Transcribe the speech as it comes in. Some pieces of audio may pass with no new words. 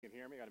can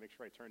hear me. I got to make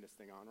sure I turn this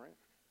thing on right,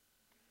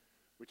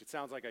 which it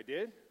sounds like I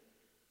did.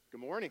 Good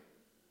morning.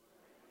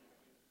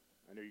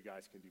 I know you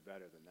guys can do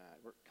better than that.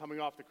 We're coming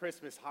off the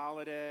Christmas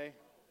holiday.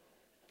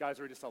 Guys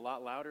were just a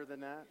lot louder than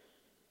that.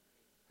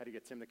 Had to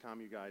get Tim to calm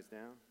you guys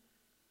down.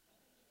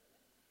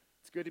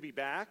 It's good to be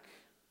back.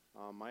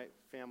 My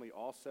family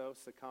also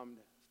succumbed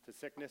to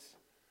sickness.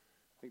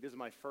 I think this is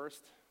my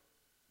first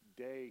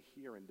day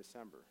here in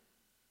December.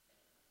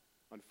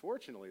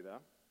 Unfortunately,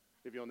 though,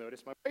 if you'll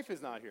notice, my wife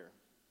is not here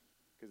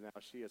because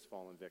now she has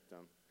fallen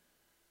victim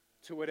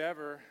to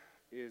whatever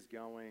is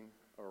going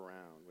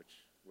around, which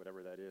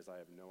whatever that is, I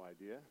have no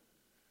idea.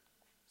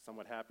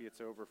 Somewhat happy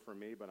it's over for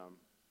me, but I'm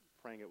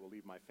praying it will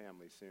leave my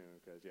family soon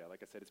because, yeah,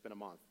 like I said, it's been a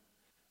month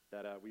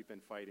that we've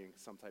been fighting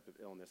some type of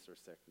illness or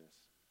sickness.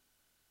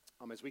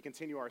 As we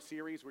continue our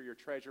series, Where Your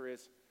Treasure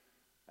Is,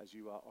 as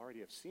you already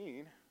have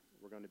seen,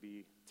 we're going to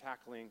be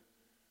tackling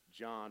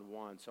John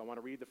 1. So I want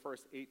to read the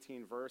first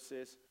 18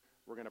 verses.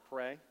 We're going to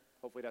pray.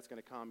 Hopefully that's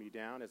going to calm you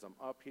down as I'm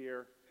up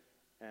here,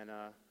 and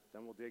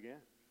then we'll dig in.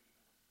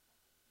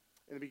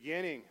 In the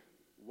beginning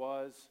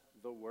was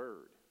the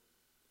Word,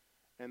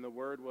 and the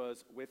Word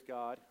was with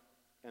God,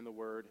 and the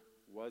Word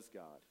was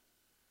God.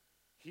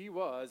 He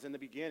was in the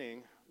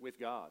beginning with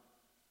God.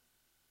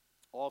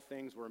 All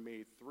things were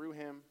made through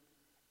him,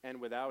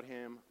 and without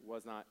him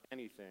was not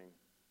anything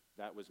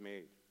that was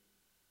made.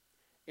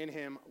 In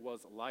him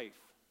was life,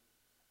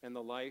 and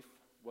the life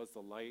was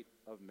the light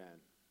of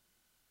men.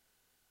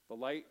 The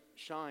light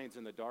shines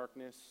in the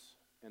darkness,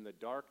 and the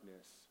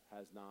darkness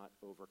has not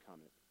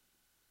overcome it.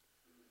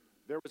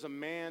 There was a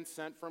man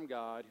sent from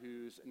God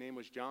whose name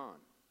was John.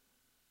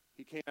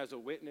 He came as a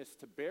witness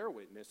to bear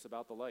witness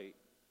about the light,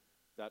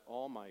 that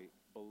all might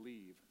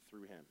believe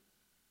through him.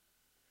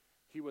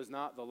 He was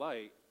not the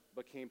light,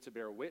 but came to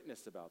bear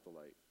witness about the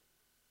light.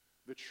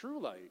 The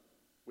true light,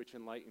 which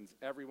enlightens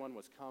everyone,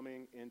 was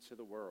coming into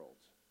the world.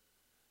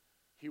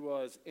 He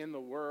was in the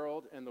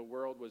world, and the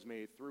world was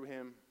made through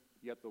him,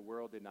 yet the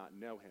world did not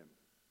know him.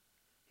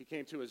 He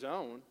came to his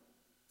own,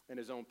 and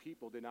his own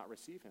people did not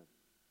receive him.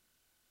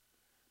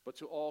 But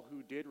to all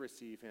who did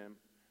receive him,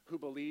 who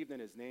believed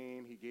in his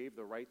name, he gave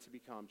the right to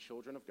become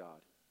children of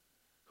God,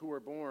 who were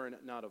born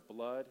not of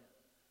blood,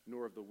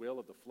 nor of the will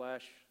of the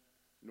flesh,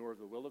 nor of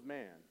the will of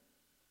man,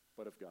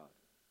 but of God.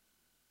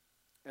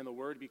 And the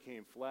Word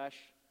became flesh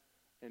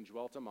and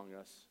dwelt among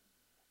us,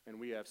 and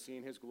we have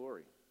seen his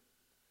glory.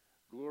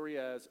 Glory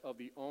as of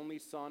the only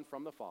Son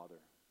from the Father,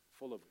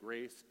 full of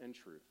grace and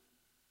truth.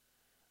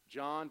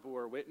 John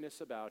bore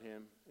witness about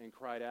him and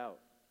cried out,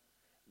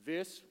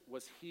 "This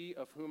was he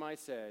of whom I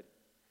said,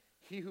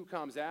 'He who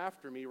comes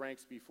after me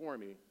ranks before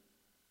me,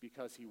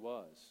 because he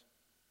was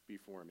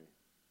before me.'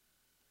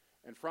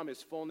 And from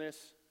his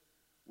fullness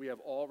we have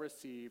all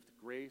received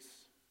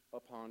grace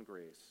upon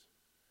grace.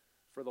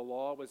 For the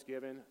law was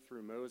given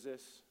through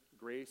Moses,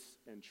 grace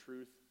and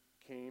truth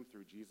came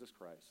through Jesus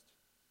Christ.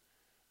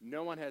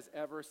 No one has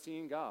ever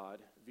seen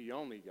God, the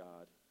only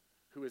God,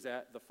 who is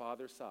at the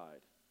Father's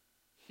side.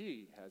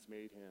 He has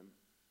made him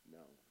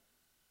known."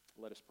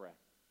 Let us pray.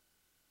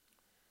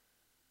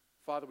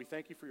 Father, we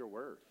thank you for your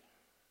word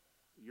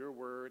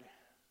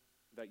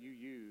that you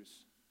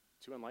use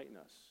to enlighten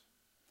us.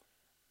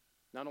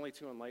 Not only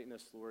to enlighten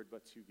us, Lord,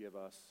 but to give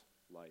us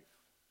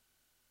life.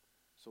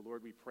 So,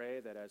 Lord, we pray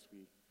that as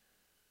we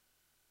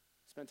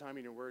spend time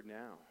in your word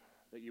now,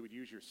 that you would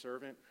use your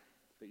servant,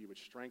 that you would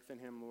strengthen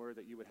him, Lord,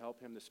 that you would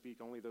help him to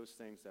speak only those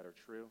things that are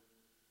true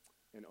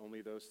and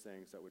only those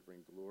things that would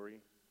bring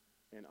glory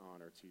and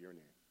honor to your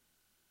name.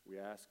 We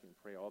ask and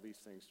pray all these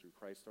things through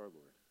Christ our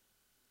Lord.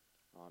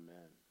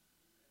 Amen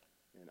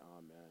and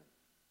amen.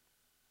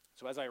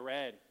 So as I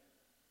read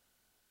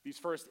these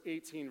first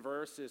 18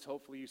 verses,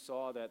 hopefully you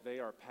saw that they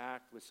are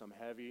packed with some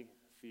heavy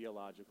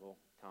theological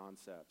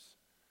concepts.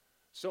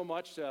 So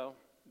much so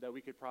that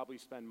we could probably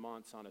spend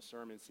months on a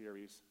sermon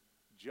series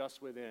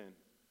just within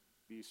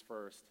these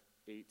first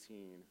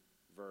 18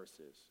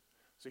 verses.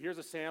 So here's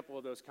a sample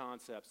of those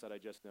concepts that I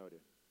just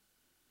noted.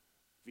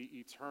 The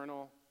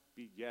eternal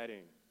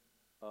begetting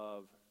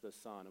of the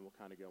Son, and we'll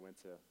kind of go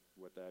into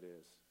what that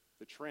is.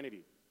 The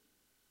Trinity,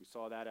 we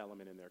saw that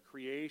element in there.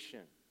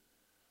 Creation,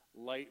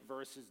 light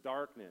versus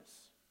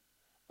darkness,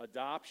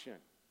 adoption,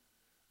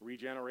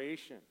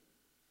 regeneration,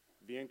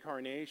 the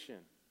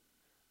incarnation,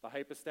 the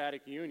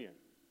hypostatic union.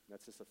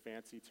 That's just a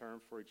fancy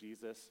term for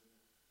Jesus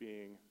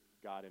being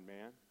God and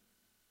man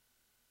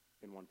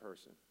in one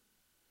person.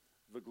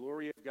 The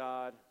glory of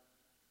God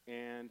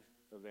and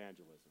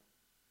evangelism.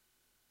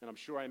 And I'm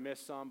sure I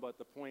missed some, but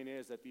the point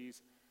is that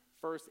these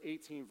first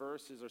 18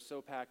 verses are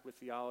so packed with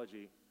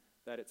theology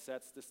that it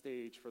sets the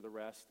stage for the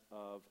rest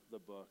of the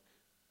book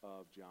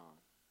of John.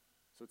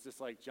 So it's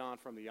just like John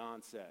from the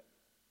onset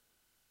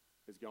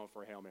is going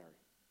for a Hail Mary,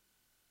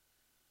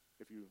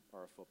 if you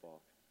are a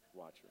football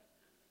watcher.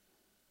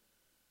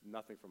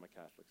 Nothing from a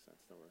Catholic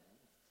sense, don't worry.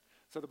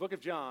 So the book of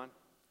John,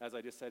 as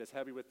I just said, is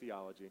heavy with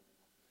theology,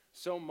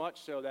 so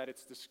much so that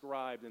it's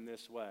described in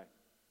this way.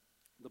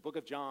 The book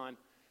of John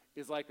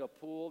is like a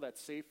pool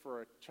that's safe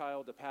for a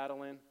child to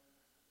paddle in,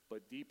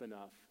 but deep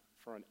enough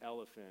for an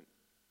elephant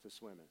to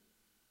swim in.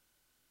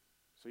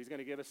 So he's going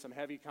to give us some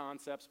heavy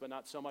concepts, but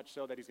not so much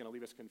so that he's going to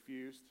leave us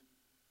confused.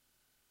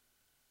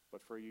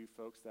 But for you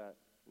folks that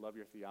love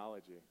your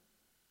theology,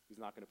 he's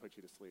not going to put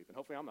you to sleep. And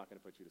hopefully I'm not going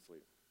to put you to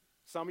sleep.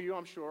 Some of you,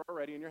 I'm sure, are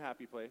already in your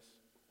happy place,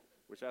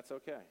 which that's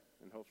okay.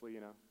 And hopefully,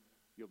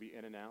 you'll be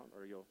in and out,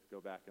 or you'll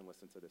go back and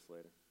listen to this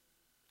later.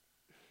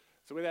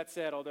 So with that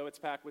said, although it's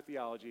packed with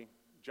theology,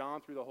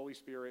 John, through the Holy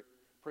Spirit,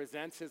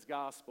 presents his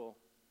gospel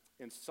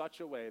in such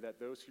a way that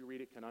those who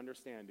read it can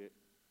understand it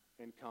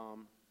and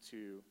come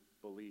to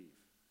believe.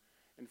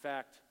 In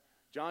fact,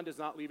 John does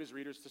not leave his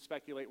readers to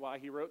speculate why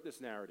he wrote this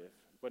narrative,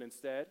 but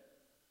instead,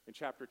 in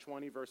chapter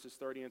 20, verses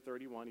 30 and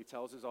 31, he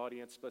tells his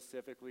audience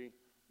specifically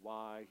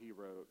why he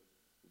wrote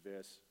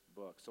this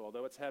book. So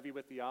although it's heavy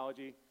with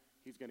theology,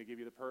 he's going to give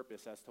you the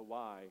purpose as to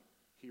why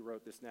he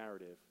wrote this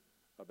narrative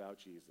about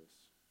Jesus.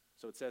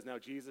 So it says, "Now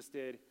Jesus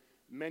did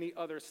many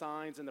other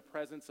signs in the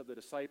presence of the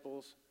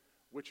disciples,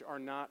 which are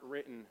not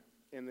written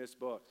in this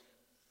book.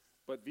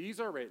 But these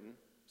are written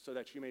so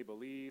that you may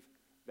believe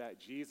that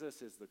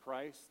Jesus is the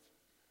Christ,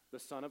 the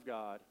Son of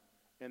God,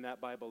 and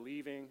that by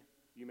believing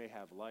you may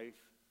have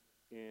life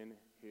in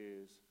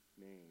his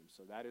name."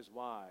 So that is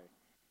why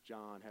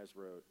John has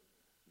wrote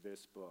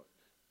this book.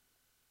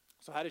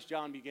 So how does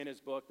John begin his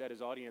book? That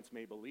his audience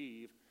may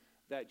believe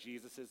that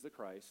Jesus is the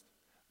Christ,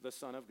 the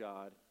Son of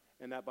God,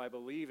 and that by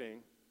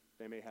believing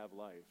they may have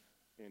life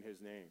in his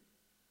name.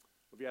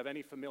 If you have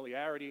any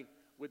familiarity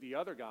with the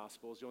other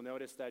Gospels, you'll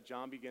notice that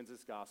John begins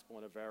his Gospel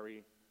in a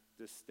very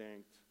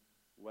distinct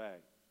way.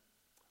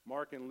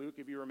 Mark and Luke,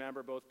 if you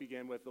remember, both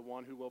begin with the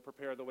one who will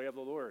prepare the way of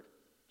the Lord,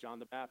 John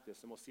the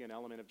Baptist. And we'll see an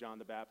element of John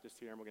the Baptist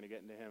here, and we're going to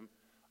get into him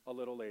a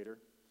little later.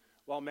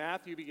 While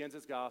Matthew begins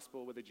his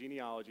Gospel with a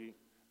genealogy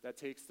that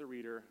takes the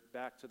reader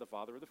back to the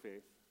father of the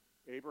faith,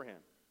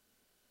 Abraham.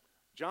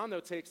 John,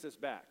 though, takes us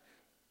back,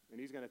 and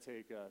he's going to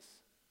take us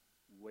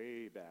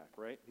way back,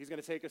 right? He's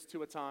going to take us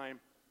to a time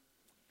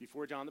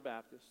before John the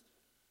Baptist,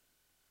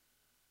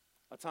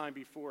 a time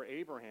before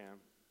Abraham,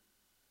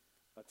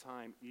 a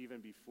time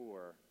even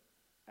before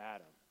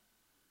Adam.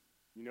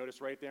 You notice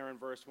right there in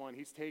verse 1,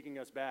 he's taking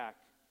us back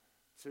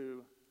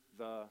to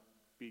the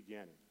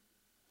beginning.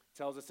 It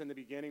tells us in the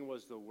beginning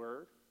was the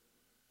Word,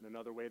 and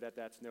another way that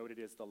that's noted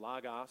is the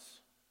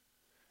Logos,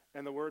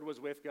 and the Word was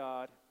with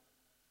God,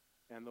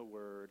 and the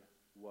Word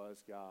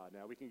was God.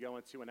 Now we can go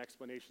into an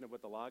explanation of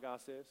what the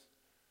Logos is,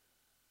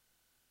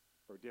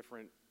 or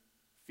different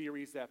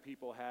theories that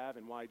people have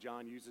and why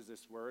John uses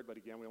this word, but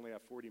again, we only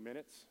have 40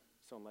 minutes,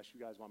 so unless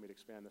you guys want me to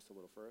expand this a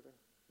little further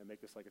and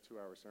make this like a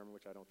 2-hour sermon,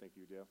 which I don't think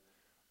you do,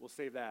 we'll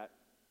save that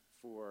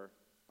for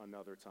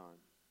another time.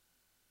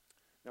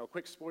 Now, a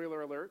quick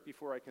spoiler alert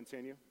before I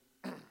continue.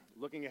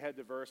 Looking ahead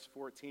to verse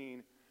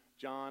 14,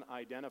 John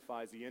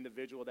identifies the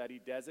individual that he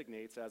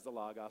designates as the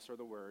Logos, or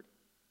the Word,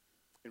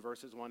 in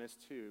verses 1 and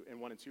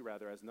 2,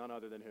 as none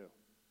other than who?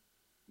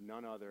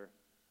 None other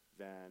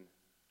than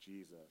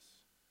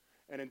Jesus.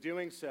 And in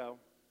doing so,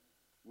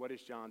 what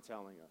is John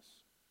telling us?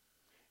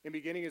 In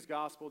beginning his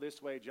gospel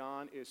this way,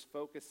 John is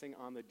focusing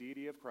on the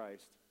deity of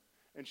Christ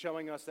and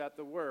showing us that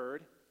the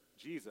Word,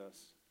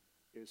 Jesus,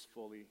 is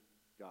fully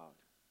God.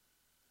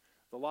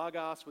 The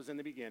Logos was in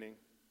the beginning,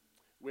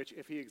 which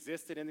if he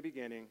existed in the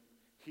beginning,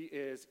 he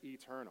is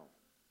eternal,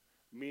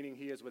 meaning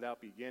he is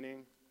without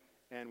beginning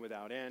and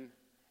without end,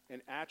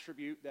 an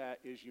attribute that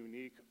is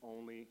unique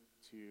only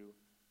to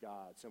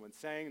God. So in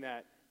saying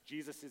that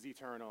Jesus is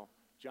eternal,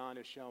 John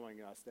is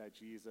showing us that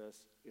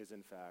Jesus is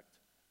in fact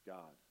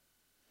God.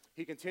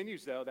 He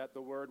continues, though, that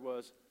the Word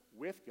was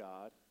with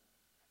God,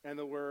 and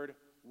the Word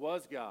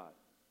was God.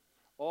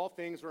 All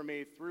things were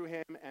made through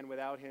him, and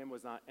without him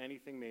was not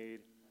anything made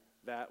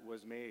that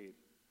was made.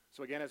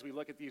 So again, as we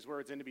look at these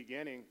words in the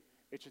beginning,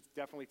 it should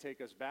definitely take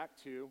us back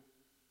to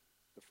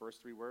the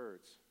first 3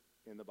 words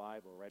in the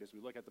Bible, right? As we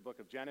look at the book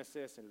of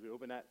Genesis, and as we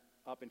open that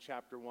up in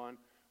chapter 1,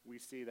 we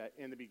see that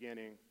in the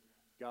beginning,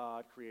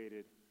 God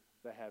created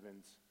the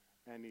heavens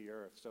and the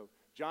earth. So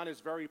John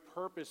is very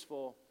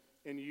purposeful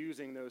in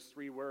using those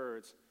 3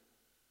 words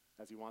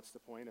as he wants to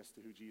point us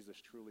to who Jesus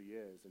truly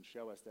is and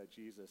show us that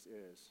Jesus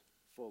is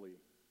fully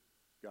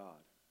God.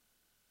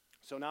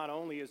 So not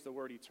only is the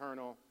Word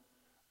eternal,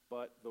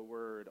 but the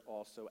Word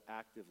also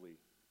actively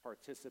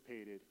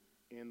participated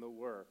in the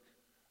work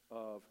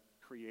of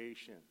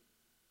creation.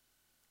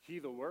 He,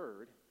 the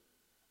Word,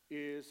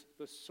 is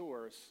the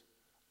source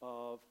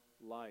of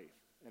life.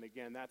 And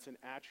again, that's an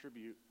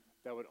attribute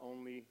that would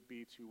only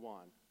be to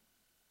one,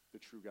 the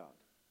true God.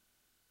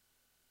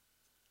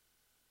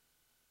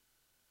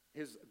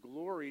 His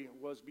glory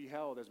was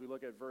beheld, as we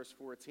look at verse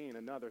 14.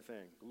 Another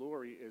thing,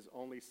 glory is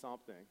only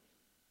something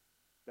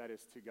that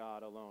is to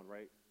God alone,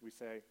 right? We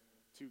say,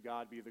 to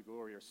God be the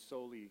glory, or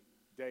soli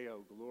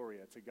Deo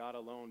gloria. To God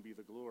alone be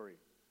the glory.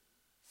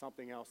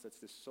 Something else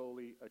that's just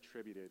solely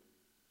attributed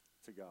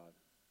to God.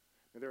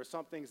 And there are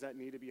some things that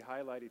need to be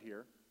highlighted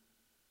here.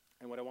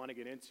 And what I want to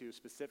get into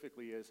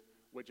specifically is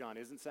what John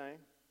isn't saying,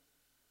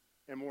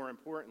 and more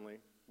importantly,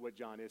 what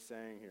John is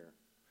saying here.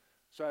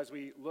 So as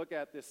we look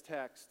at this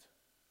text,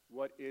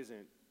 what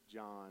isn't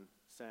John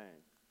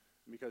saying?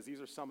 because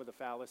these are some of the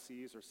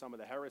fallacies or some of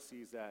the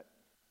heresies that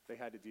they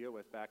had to deal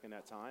with back in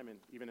that time, and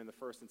even in the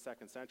 1st and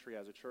 2nd century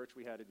as a church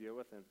we had to deal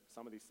with, and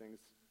some of these things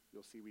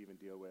you'll see we even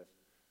deal with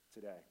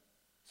today.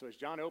 So as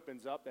John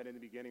opens up that in the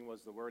beginning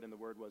was the Word, and the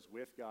Word was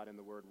with God, and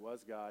the Word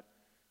was God,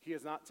 he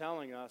is not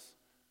telling us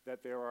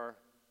that there are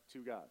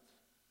two gods.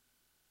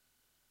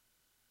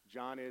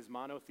 John is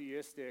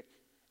monotheistic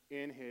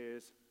in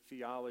his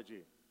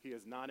theology. He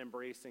is not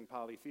embracing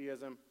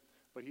polytheism,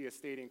 but he is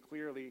stating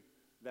clearly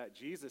that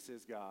Jesus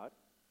is God,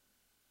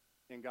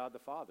 and God the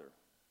Father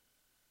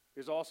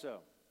is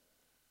also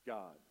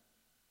God.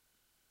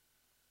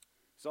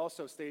 He's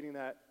also stating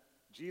that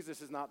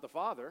Jesus is not the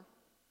Father,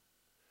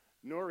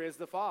 nor is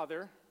the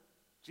Father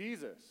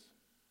Jesus.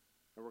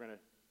 And we're going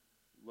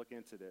to look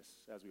into this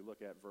as we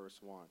look at verse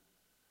 1.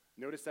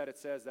 Notice that it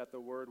says that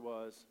the Word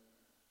was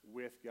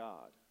with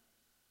God.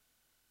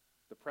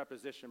 The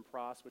preposition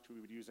pros, which we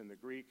would use in the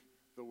Greek,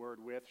 the word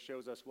with,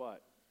 shows us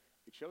what?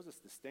 It shows us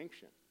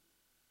distinction.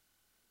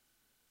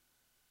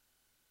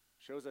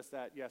 Shows us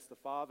that, yes, the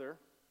Father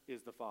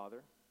is the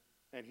Father,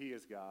 and he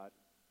is God,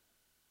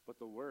 but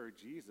the Word,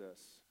 Jesus,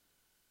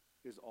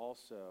 is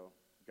also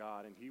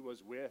God, and he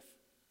was with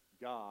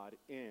God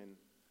in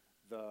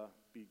the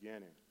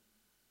beginning.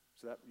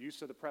 So that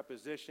use of the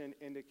preposition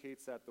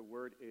indicates that the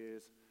Word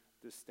is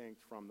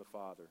distinct from the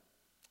Father.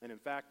 And in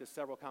fact, as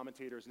several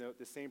commentators note,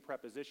 the same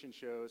preposition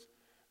shows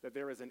that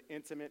there is an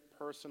intimate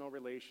personal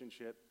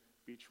relationship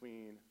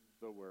between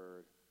the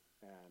Word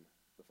and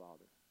the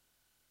Father.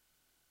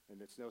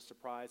 And it's no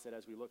surprise that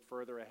as we look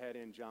further ahead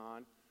in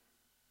John,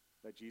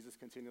 that Jesus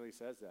continually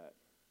says that.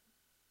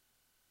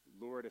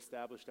 Lord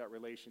established that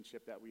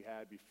relationship that we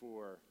had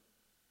before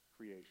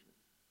creation.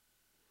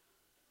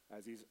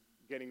 As he's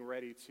getting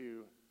ready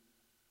to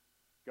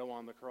go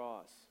on the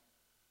cross,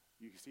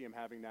 you can see him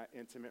having that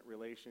intimate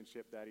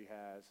relationship that he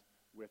has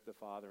with the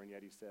Father, and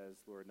yet he says,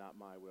 Lord, not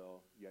my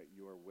will, yet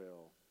your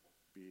will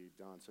be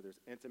done. So there's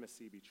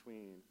intimacy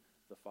between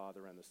the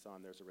Father and the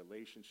Son. There's a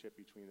relationship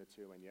between the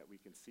two, and yet we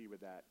can see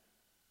with that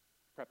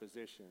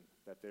preposition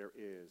that there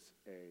is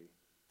a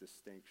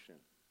distinction.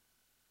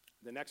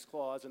 The next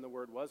clause in the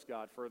word was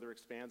God further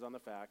expands on the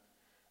fact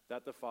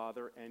that the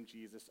Father and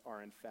Jesus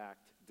are in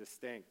fact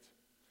distinct.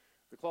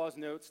 The clause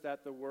notes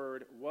that the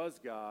Word was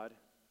God,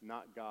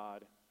 not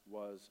God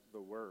was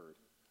the Word.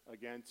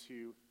 Again,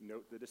 to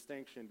note the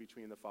distinction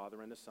between the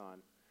Father and the Son,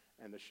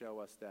 and to show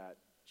us that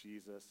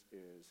Jesus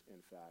is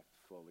in fact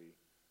fully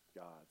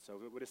God. So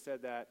if it would have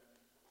said that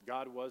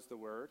God was the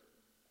Word,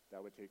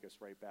 that would take us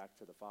right back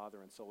to the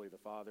Father and solely the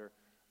Father.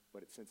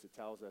 But since it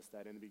tells us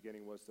that in the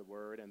beginning was the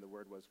Word, and the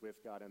Word was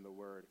with God, and the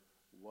Word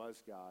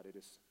was God, it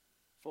is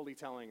fully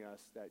telling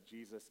us that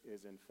Jesus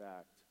is in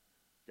fact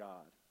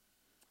God.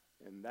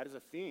 And that is a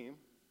theme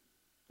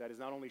that is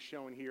not only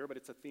shown here, but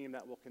it's a theme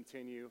that will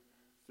continue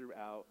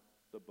throughout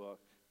the book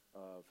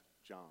of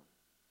John.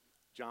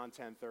 John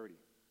 10:30.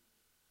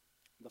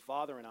 The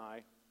Father and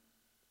I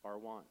are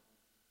one.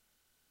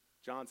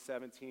 John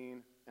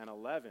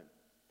 17:11.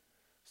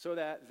 So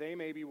that they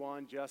may be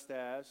one just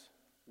as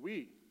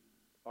we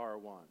are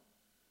one.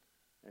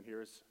 And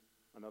here's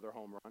another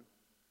home run,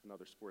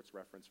 another sports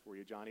reference for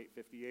you. John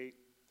 8:58.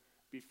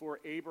 Before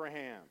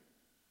Abraham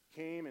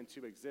came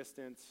into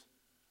existence,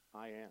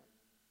 I am.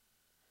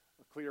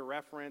 A clear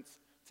reference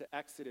to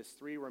Exodus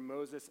 3, where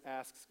Moses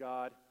asks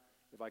God,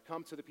 if I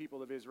come to the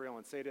people of Israel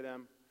and say to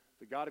them,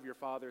 the God of your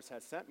fathers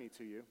has sent me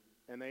to you,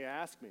 and they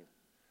ask me,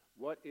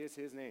 what is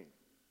his name?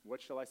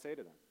 What shall I say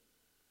to them?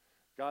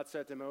 God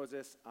said to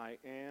Moses, I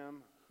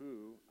am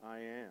who I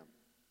am.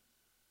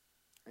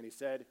 And he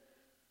said,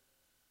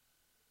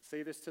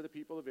 say this to the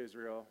people of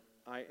Israel,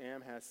 I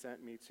am has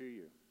sent me to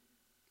you.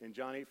 In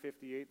John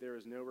 8:58, there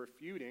is no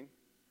refuting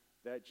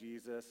that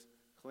Jesus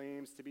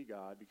claims to be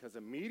God, because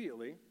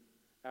immediately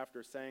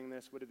after saying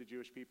this, what did the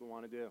Jewish people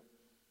want to do?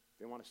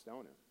 They want to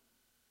stone him.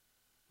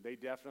 They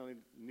definitely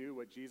knew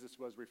what Jesus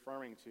was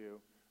referring to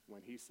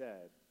when he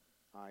said,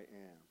 I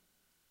am.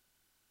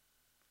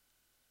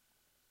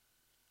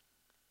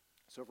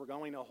 So if we're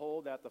going to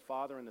hold that the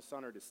Father and the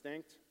Son are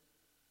distinct,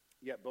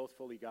 yet both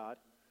fully God,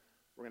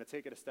 we're going to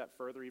take it a step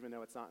further, even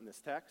though it's not in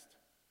this text,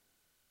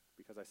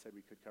 because I said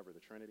we could cover the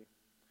Trinity.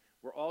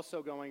 We're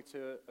also going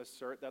to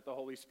assert that the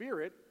Holy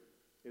Spirit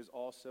is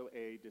also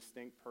a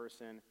distinct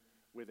person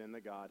within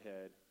the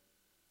Godhead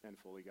and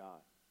fully God.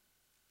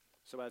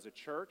 So as a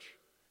church,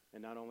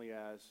 and not only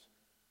as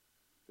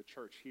the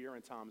church here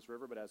in Toms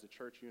River, but as a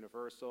church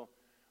universal,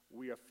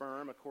 we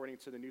affirm, according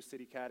to the New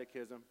City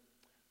Catechism,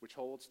 which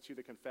holds to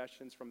the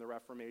confessions from the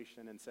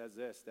Reformation and says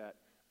this, that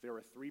there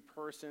are three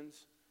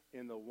persons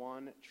in the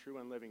one true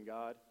and living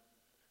God,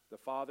 the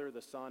Father,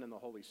 the Son, and the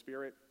Holy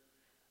Spirit.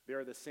 They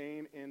are the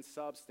same in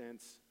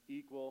substance,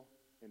 equal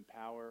in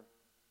power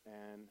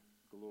and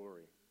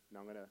glory. Now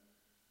I'm going to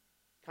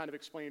kind of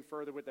explain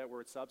further what that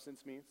word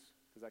substance means,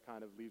 because that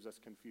kind of leaves us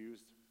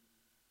confused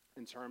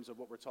in terms of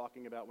what we're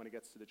talking about when it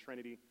gets to the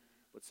Trinity.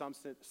 But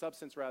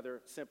substance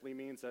rather simply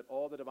means that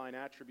all the divine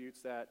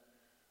attributes that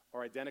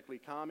are identically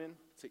common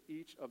to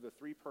each of the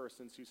three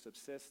persons who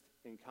subsist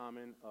in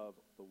common of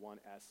the one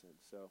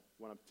essence. So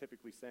what I'm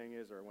typically saying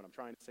is, or what I'm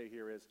trying to say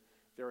here is,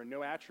 there are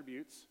no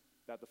attributes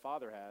that the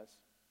Father has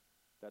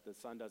that the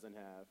Son doesn't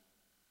have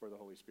or the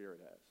Holy Spirit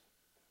has.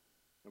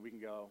 And we can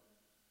go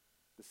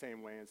the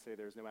same way and say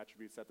there's no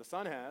attributes that the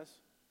Son has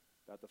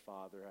that the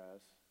Father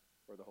has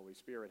or the Holy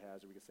Spirit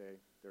has. Or we can say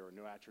there are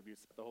no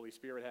attributes that the Holy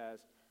Spirit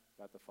has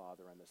that the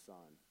Father and the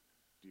Son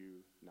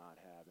do not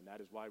have. And that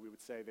is why we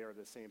would say they are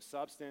the same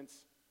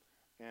substance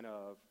and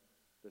of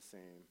the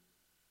same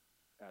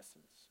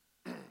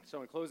essence.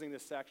 So in closing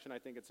this section, I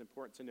think it's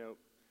important to note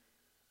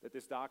that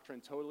this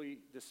doctrine totally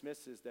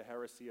dismisses the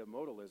heresy of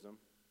modalism,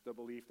 the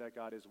belief that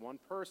God is one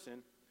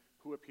person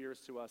who appears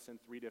to us in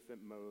three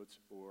different modes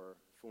or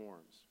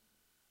forms.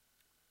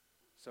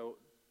 So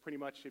pretty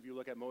much if you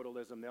look at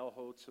modalism, they'll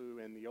hold to,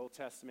 in the Old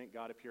Testament,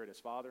 God appeared as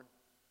Father,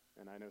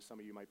 and I know some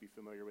of you might be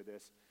familiar with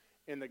this.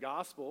 In the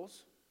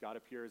Gospels, God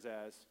appears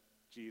as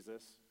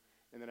Jesus,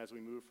 and then as we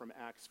move from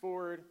Acts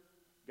forward,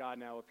 God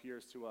now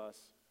appears to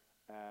us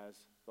as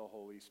the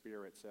Holy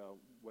Spirit. So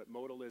what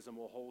modalism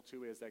will hold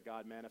to is that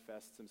God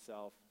manifests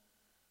himself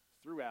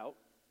throughout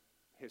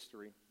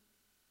history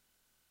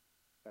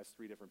as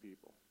three different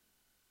people.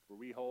 Where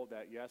we hold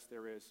that, yes,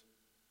 there is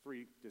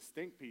three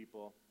distinct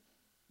people,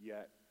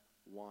 yet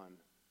one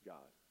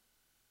God.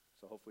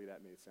 So hopefully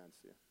that made sense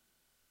to you.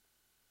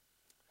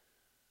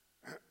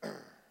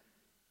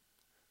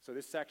 So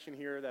this section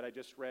here that I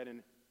just read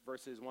in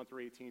verses 1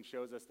 through 18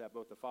 shows us that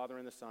both the Father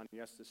and the Son,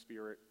 yes, the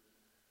Spirit,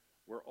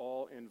 were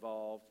all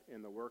involved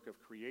in the work of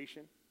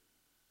creation.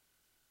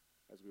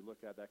 As we look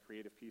at that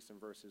creative piece in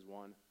verses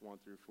 1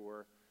 through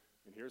 4.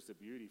 And here's the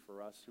beauty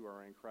for us who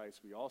are in Christ.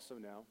 We also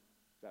know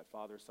that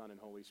Father, Son, and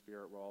Holy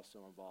Spirit were also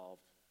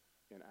involved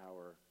in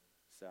our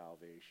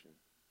salvation.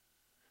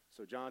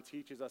 So John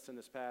teaches us in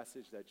this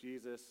passage that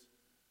Jesus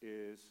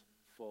is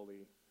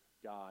fully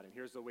God. And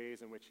here's the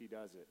ways in which he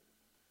does it.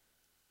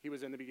 He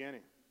was in the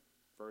beginning,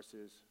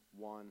 verses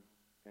 1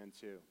 and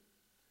 2.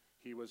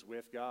 He was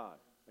with God.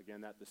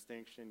 Again, that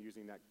distinction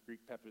using that Greek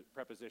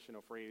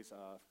prepositional phrase,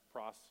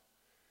 pros.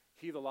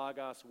 He, the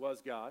Logos,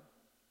 was God.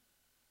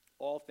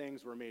 All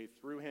things were made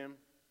through him.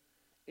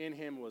 In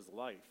him was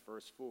life,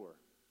 verse 4,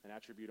 an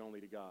attribute only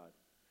to God.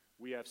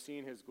 We have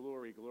seen his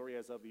glory, glory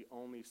as of the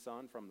only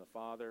Son from the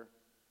Father.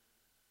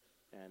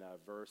 And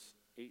verse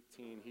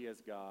 18, he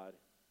as God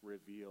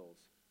reveals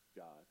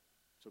God.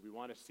 So if we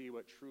want to see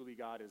what truly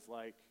God is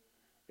like,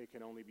 it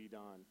can only be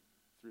done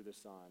through the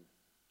Son,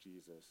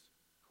 Jesus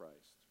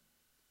Christ.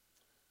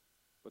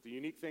 But the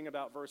unique thing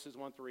about verses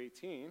 1 through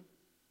 18,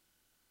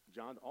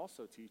 John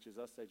also teaches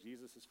us that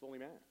Jesus is fully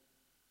man.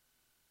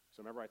 So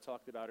remember I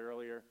talked about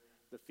earlier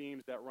the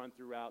themes that run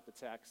throughout the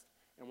text,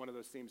 and one of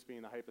those themes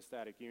being the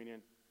hypostatic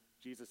union.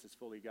 Jesus is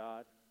fully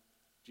God.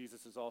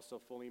 Jesus is also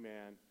fully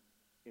man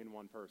in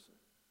one person.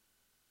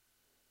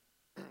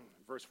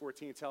 Verse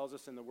 14 tells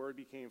us, and the Word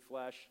became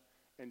flesh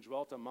and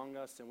dwelt among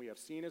us, and we have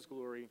seen his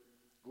glory,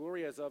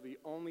 glory as of the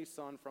only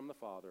Son from the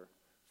Father,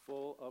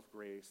 full of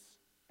grace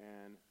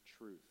and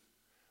truth.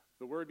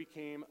 The Word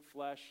became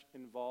flesh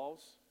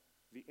involves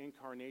the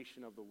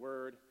incarnation of the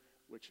Word,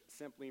 which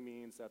simply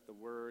means that the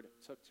Word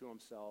took to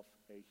himself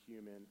a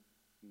human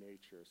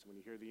nature. So when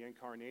you hear the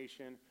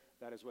incarnation,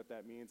 that is what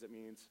that means. It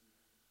means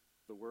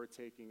the Word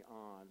taking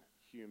on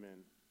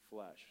human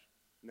flesh.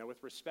 Now,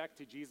 with respect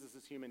to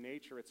Jesus' human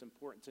nature, it's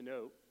important to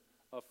note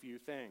a few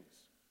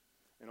things.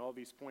 And all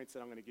these points that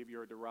I'm going to give you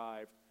are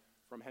derived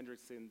from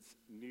Hendrickson's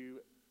New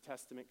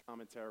Testament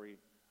commentary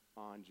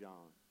on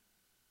John.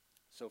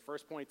 So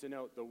first point to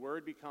note, the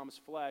Word becomes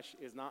flesh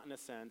is not in a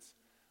sense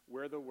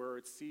where the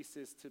Word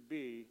ceases to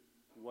be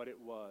what it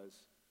was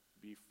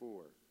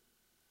before.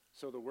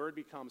 So the Word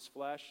becomes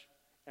flesh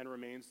and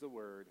remains the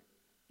Word,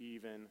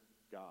 even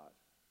God.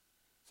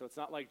 So it's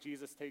not like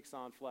Jesus takes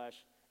on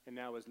flesh and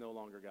now is no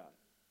longer God.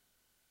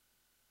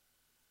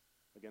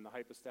 Again, the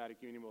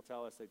hypostatic union will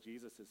tell us that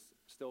Jesus is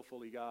still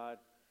fully God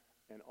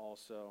and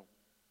also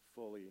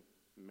fully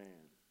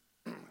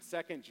man.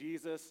 Second,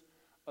 Jesus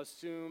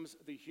assumes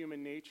the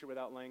human nature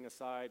without laying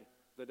aside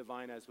the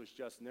divine, as was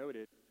just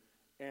noted,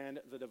 and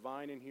the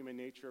divine and human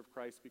nature of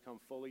Christ become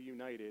fully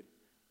united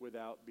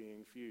without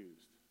being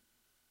fused.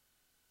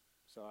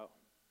 So,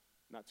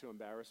 not to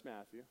embarrass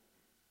Matthew,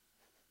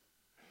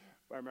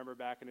 but I remember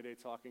back in the day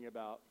talking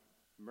about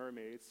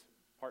mermaids,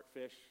 part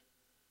fish,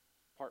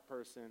 part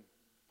person,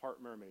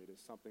 part mermaid is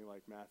something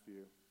like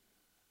Matthew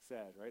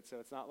said, right? So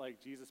it's not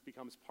like Jesus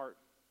becomes part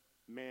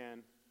man,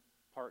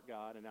 part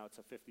God, and now it's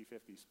a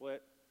 50-50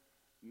 split,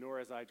 nor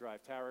as I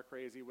drive Tara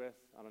crazy with.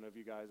 I don't know if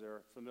you guys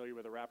are familiar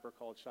with a rapper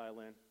called Shai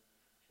Linne,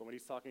 but when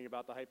he's talking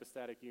about the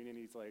hypostatic union,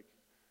 he's like,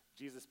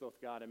 Jesus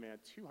both God and man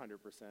 200%.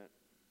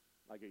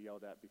 I get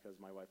yelled at because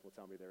my wife will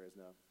tell me there is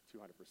no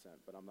 200%,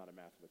 but I'm not a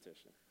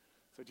mathematician.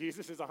 So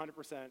Jesus is 100%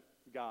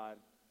 God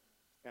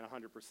and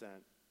 100%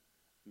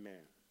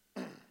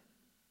 man.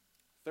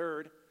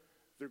 Third,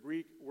 the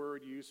Greek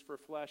word used for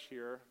flesh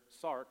here,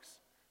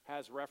 sarx,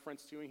 has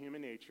reference to a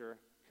human nature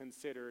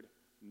considered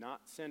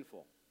not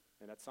sinful.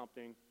 And that's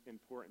something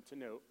important to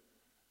note,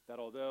 that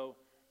although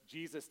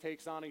Jesus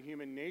takes on a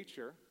human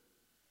nature,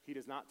 he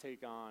does not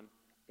take on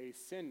a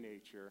sin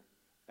nature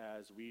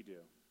as we do.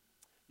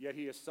 Yet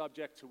he is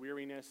subject to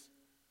weariness,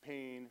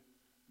 pain,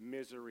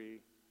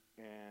 misery,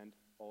 and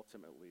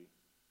ultimately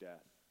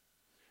death.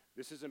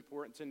 This is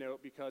important to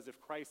note because if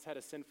Christ had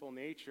a sinful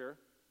nature,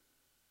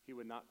 he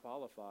would not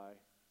qualify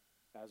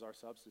as our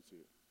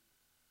substitute.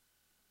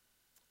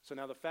 So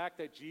now the fact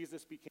that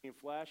Jesus became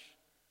flesh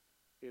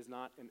is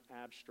not an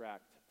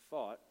abstract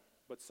thought,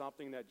 but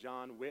something that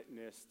John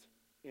witnessed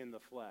in the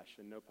flesh,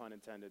 and no pun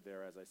intended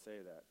there as I say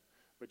that.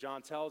 But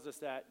John tells us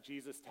that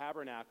Jesus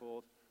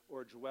tabernacled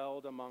or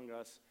dwelled among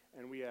us,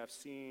 and we have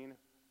seen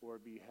or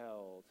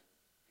beheld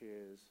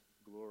his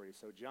glory.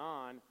 So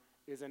John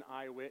is an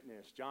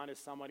eyewitness. John is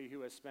somebody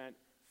who has spent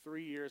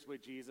 3 years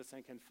with Jesus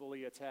and can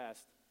fully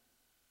attest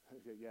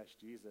that yes,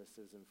 Jesus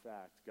is in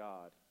fact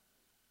God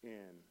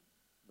in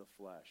the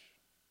flesh.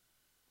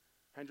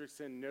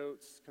 Hendrickson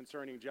notes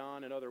concerning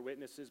John and other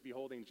witnesses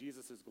beholding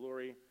Jesus'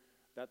 glory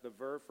that the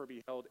verb for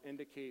beheld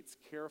indicates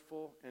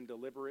careful and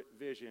deliberate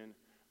vision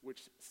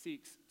which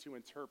seeks to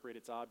interpret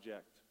its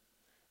object.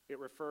 It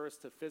refers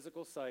to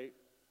physical sight,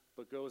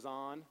 but goes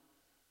on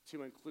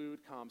to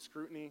include calm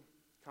scrutiny,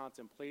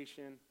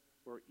 contemplation,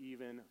 or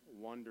even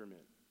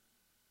wonderment.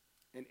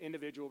 An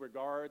individual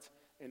regards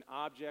an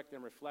object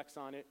and reflects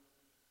on it,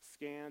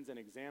 scans and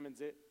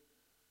examines it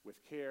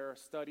with care,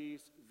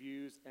 studies,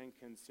 views, and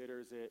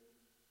considers it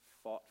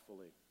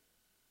thoughtfully.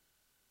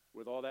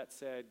 With all that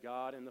said,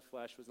 God in the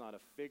flesh was not a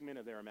figment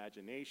of their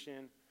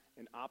imagination,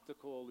 an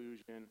optical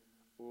illusion,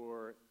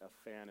 or a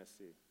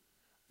fantasy.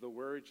 The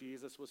Word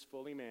Jesus was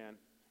fully man,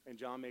 and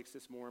John makes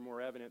this more and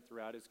more evident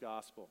throughout his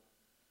gospel.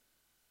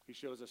 He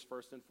shows us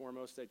first and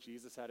foremost that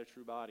Jesus had a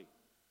true body.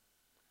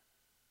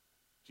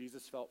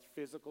 Jesus felt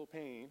physical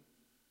pain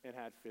and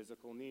had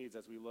physical needs,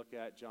 as we look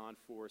at John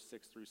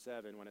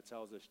 4:6-7, when it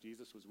tells us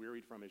Jesus was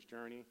wearied from his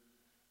journey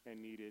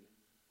and needed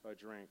a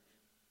drink.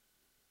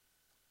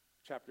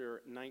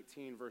 Chapter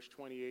 19, verse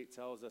 28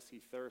 tells us he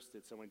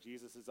thirsted. So when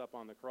Jesus is up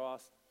on the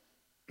cross,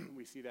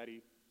 we see that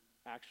he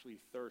actually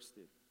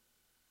thirsted.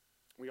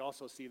 We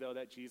also see, though,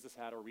 that Jesus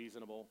had a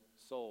reasonable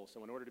soul.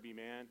 So in order to be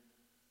man,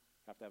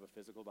 you have to have a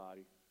physical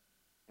body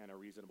and a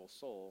reasonable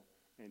soul,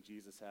 and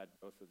Jesus had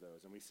both of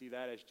those. And we see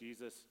that as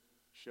Jesus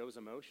shows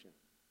emotion.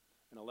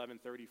 In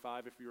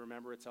 11:35, if you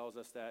remember, it tells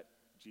us that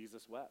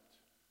Jesus wept.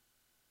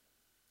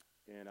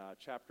 In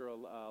chapter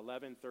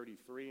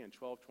 11:33 and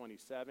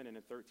 12:27 and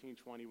in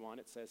 13:21,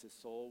 it says his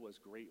soul was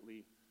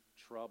greatly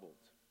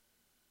troubled.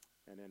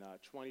 And in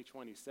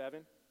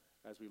 20:27,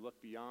 as we look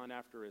beyond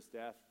after his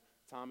death,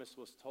 Thomas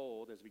was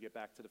told, as we get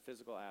back to the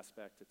physical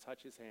aspect, to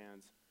touch his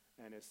hands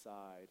and his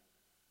side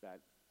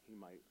that he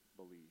might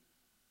believe.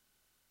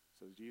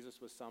 So Jesus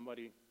was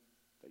somebody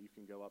that you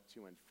can go up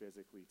to and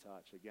physically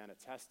touch, again,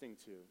 attesting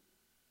to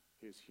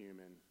his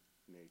human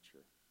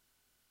nature.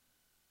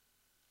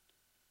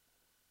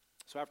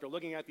 So after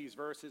looking at these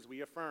verses,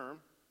 we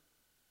affirm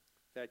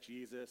that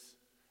Jesus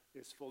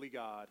is fully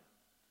God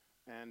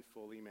and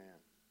fully man.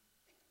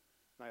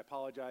 And I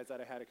apologize that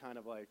I had to kind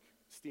of like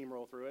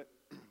steamroll through it,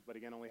 but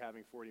again, only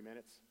having 40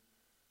 minutes,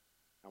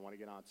 I want to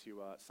get on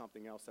to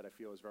something else that I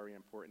feel is very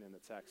important in the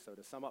text. So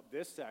to sum up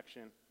this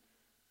section,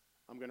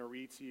 I'm going to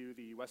read to you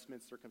the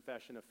Westminster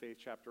Confession of Faith,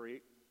 chapter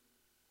 8,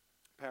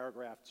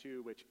 paragraph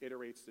 2, which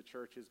iterates the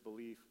church's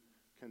belief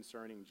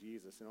concerning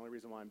Jesus. And the only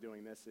reason why I'm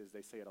doing this is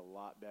they say it a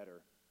lot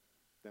better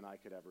than I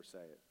could ever say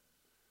it.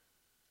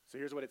 So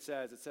here's what it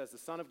says. It says, the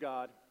Son of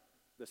God,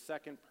 the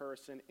second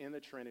person in the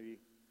Trinity,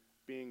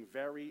 being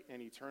very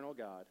and eternal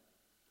God,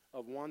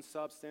 of one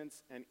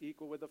substance and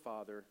equal with the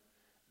Father,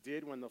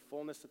 did, when the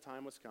fullness of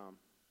time was come,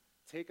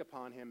 take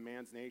upon him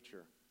man's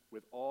nature,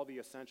 with all the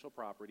essential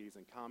properties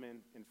and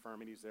common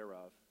infirmities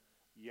thereof,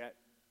 yet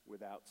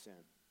without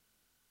sin.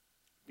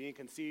 Being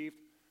conceived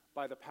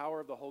by the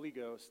power of the Holy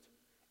Ghost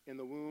in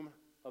the womb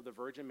of the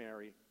Virgin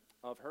Mary,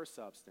 of her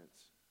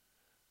substance,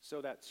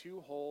 so that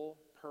two whole,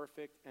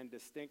 perfect, and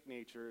distinct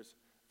natures,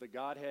 the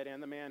Godhead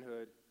and the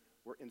manhood,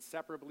 were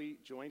inseparably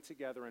joined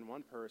together in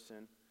one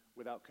person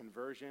without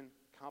conversion,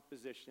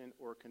 composition,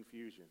 or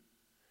confusion,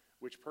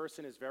 which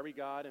person is very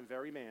God and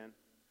very man,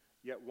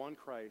 yet one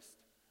Christ,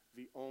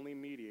 the only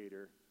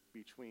mediator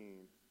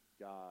between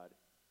God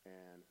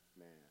and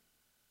man.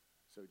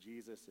 So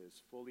Jesus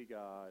is fully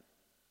God,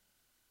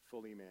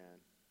 fully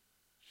man,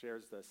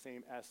 shares the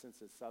same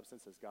essence and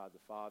substance as God the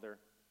Father,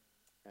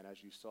 and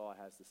as you saw,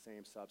 has the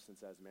same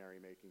substance as Mary,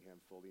 making him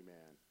fully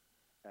man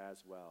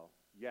as well,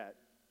 yet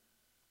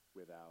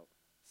without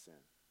sin.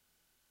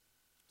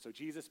 So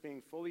Jesus,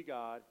 being fully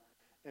God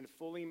and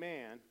fully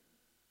man,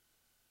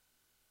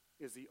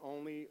 is the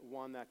only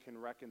one that can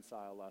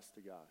reconcile us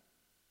to God.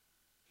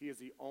 He is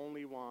the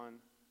only one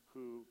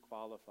who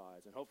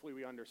qualifies. And hopefully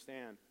we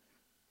understand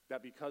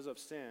that because of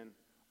sin,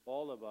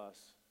 all of us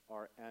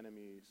are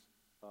enemies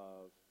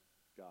of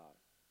God.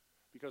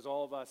 Because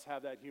all of us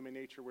have that human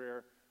nature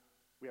where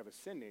we have a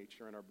sin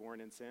nature and are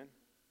born in sin.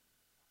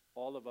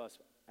 All of us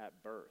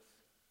at birth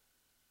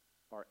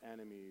are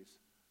enemies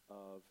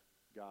of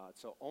God.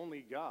 So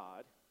only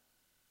God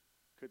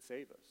could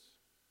save us.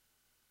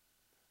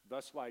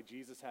 Thus why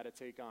Jesus had to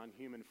take on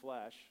human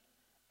flesh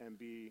and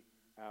be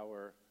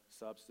our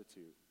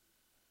substitute.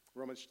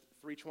 Romans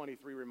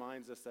 3:23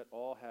 reminds us that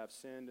all have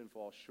sinned and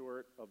fall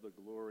short of the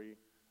glory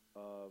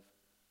of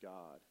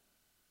God.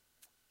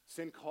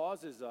 Sin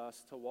causes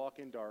us to walk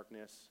in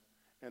darkness,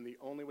 and the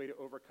only way to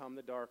overcome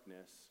the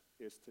darkness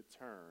is to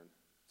turn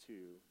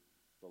to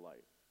the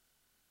light.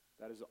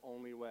 That is the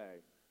only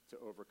way to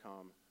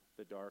overcome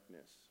the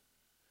darkness.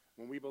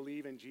 When we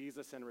believe in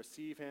Jesus and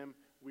receive him,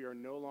 we are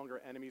no longer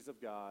enemies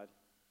of God,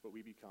 but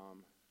we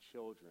become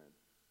children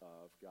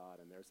of God.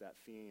 And there's that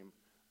theme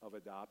of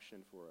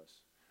adoption for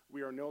us.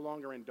 We are no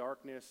longer in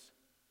darkness,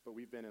 but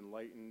we've been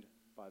enlightened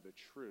by the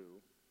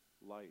true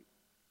light.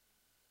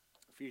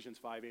 Ephesians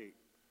 5:8.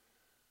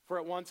 For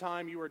at one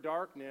time you were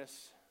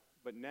darkness,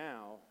 but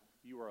now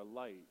you are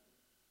light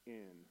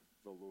in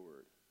the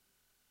Lord.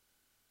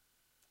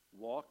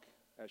 Walk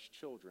as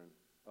children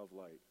of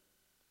light.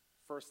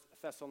 1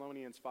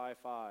 Thessalonians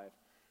 5:5.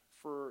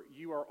 For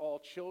you are all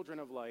children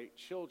of light,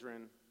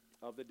 children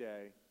of the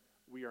day.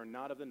 We are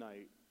not of the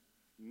night,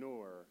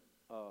 nor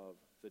of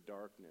the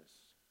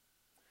darkness.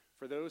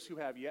 For those who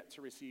have yet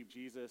to receive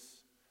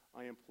Jesus,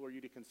 I implore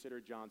you to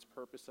consider John's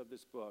purpose of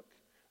this book,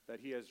 that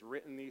he has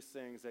written these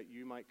things that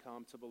you might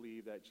come to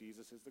believe that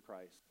Jesus is the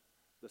Christ,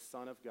 the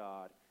Son of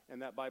God,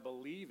 and that by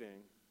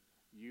believing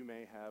you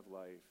may have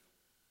life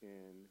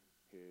in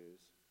his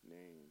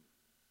name.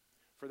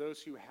 For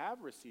those who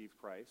have received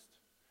Christ,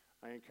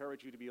 I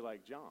encourage you to be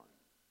like John,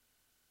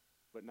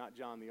 but not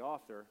John the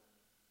author,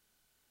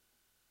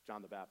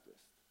 John the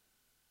Baptist.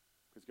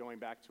 Because going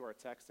back to our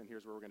text, and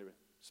here's where we're going to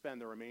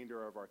spend the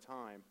remainder of our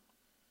time,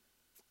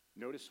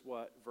 notice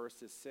what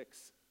verses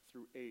 6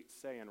 through 8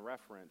 say in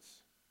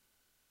reference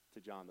to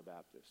John the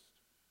Baptist.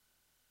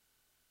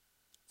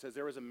 It says,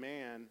 there was a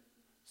man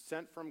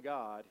sent from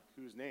God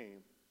whose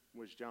name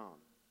was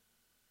John.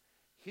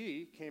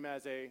 He came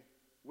as a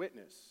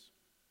witness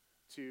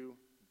to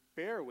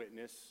bear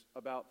witness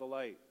about the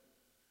light,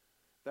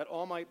 that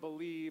all might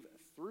believe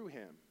through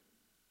him.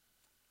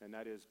 And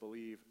that is,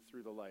 believe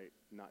through the light,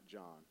 not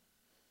John.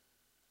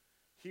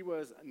 He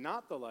was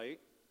not the light,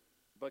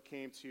 but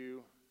came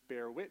to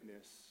bear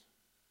witness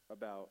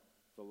about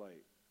the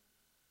light.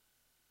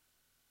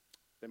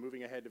 Then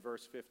moving ahead to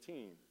verse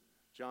 15,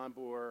 John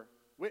bore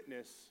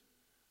witness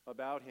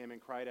about him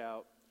and cried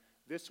out,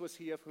 this was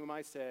he of whom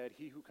I said,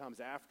 he who comes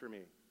after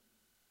me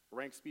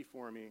ranks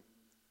before me,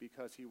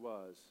 because he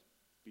was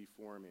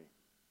before me.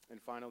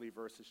 And finally,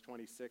 verses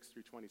 26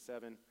 through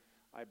 27,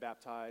 I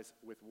baptize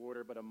with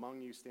water, but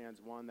among you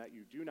stands one that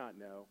you do not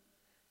know,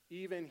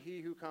 even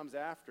he who comes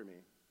after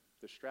me,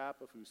 the strap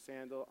of whose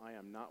sandal I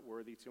am not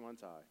worthy to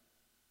untie.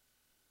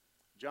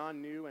 John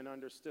knew and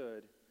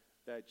understood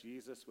that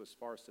Jesus was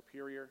far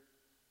superior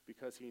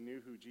because he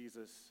knew who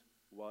Jesus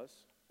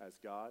was as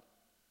God,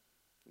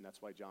 and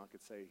that's why John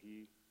could say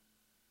he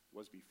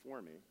was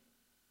before me.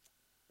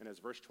 And as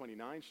verse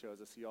 29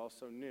 shows us, he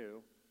also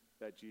knew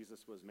that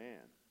Jesus was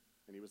man,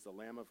 and he was the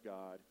Lamb of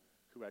God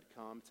who had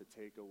come to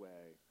take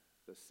away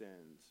the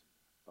sins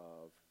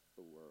of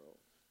the world.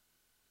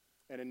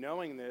 And in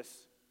knowing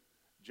this,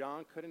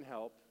 John couldn't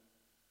help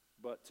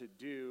but to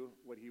do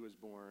what he was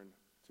born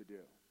to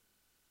do,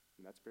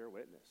 and that's bear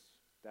witness.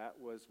 That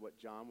was what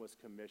John was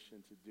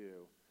commissioned to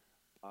do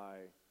by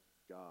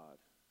God.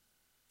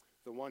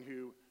 The one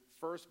who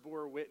first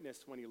bore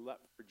witness when he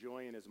leapt for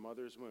joy in his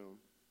mother's womb,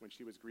 when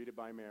she was greeted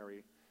by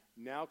Mary,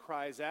 now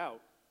cries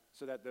out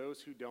so that those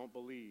who don't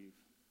believe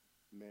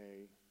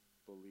may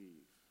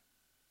believe.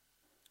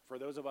 For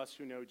those of us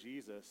who know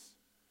Jesus,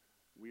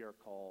 we are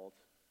called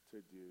to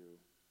do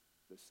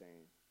the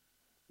same.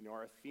 You know,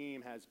 our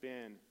theme has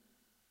been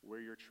where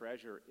your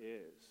treasure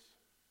is.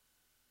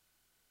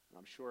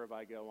 I'm sure if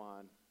I go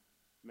on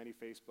many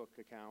Facebook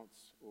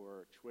accounts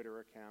or Twitter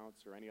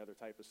accounts or any other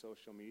type of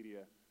social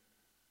media,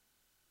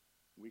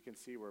 we can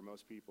see where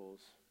most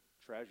people's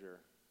treasure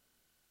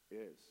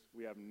is.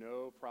 We have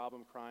no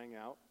problem crying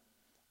out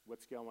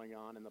what's going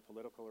on in the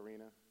political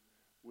arena.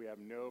 We have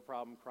no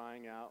problem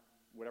crying out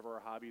whatever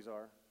our hobbies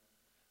are.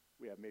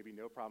 We have maybe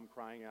no problem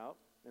crying out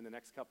in the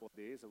next couple of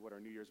days of what our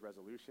New Year's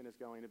resolution is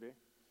going to be.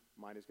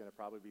 Mine is going to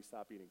probably be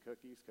stop eating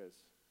cookies because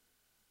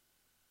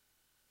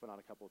put on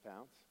a couple of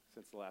pounds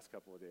since the last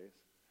couple of days.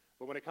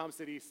 But when it comes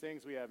to these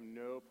things, we have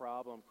no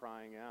problem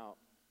crying out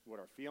what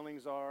our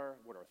feelings are,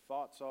 what our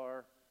thoughts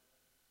are.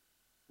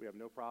 We have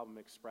no problem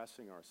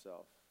expressing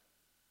ourselves.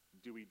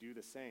 Do we do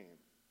the same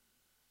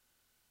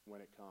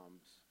when it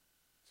comes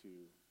to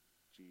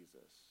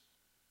Jesus?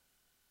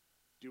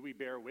 Do we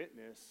bear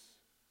witness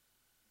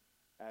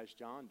as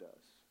John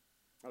does?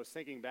 I was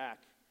thinking back,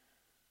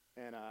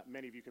 and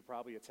many of you could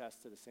probably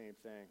attest to the same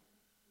thing.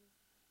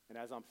 And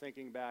as I'm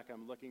thinking back,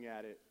 I'm looking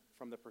at it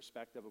from the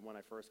perspective of when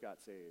I first got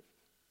saved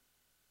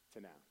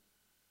to now.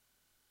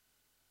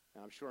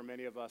 And I'm sure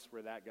many of us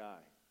were that guy.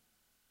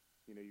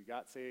 You know, you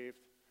got saved,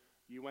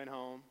 you went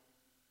home,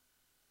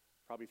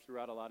 probably threw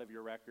out a lot of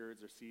your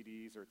records or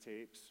CDs or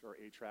tapes or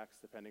 8-tracks,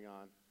 depending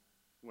on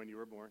when you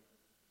were born.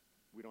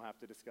 We don't have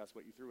to discuss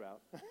what you threw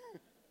out.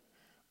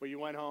 But you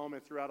went home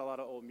and threw out a lot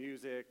of old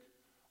music,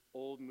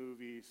 old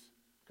movies,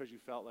 because you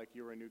felt like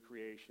you were a new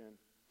creation.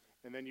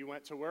 And then you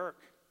went to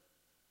work,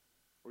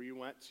 or you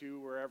went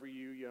to wherever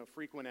you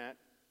frequent at,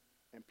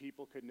 and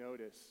people could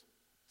notice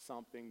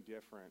something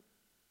different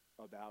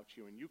about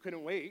you. And you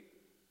couldn't wait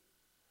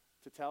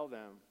to tell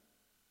them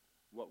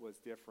what was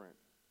different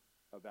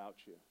about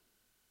you.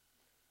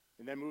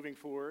 And then moving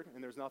forward,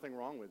 and there's nothing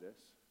wrong with this,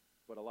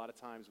 but a lot of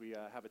times we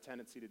have a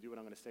tendency to do what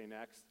I'm going to say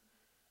next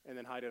and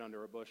then hide it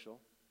under a bushel.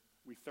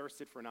 We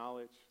thirsted for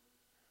knowledge.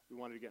 We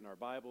wanted to get in our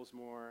Bibles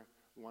more.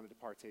 We wanted to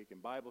partake in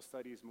Bible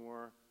studies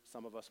more.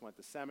 Some of us went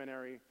to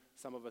seminary.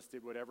 Some of us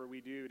did whatever we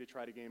do to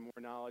try to gain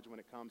more knowledge when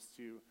it comes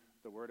to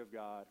the Word of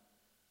God.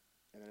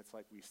 And then it's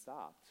like we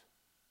stopped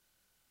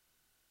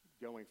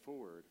going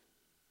forward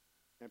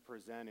and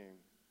presenting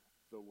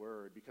the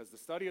Word, because the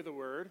study of the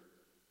Word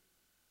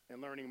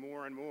and learning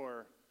more and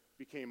more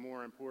became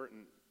more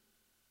important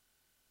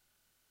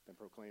than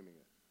proclaiming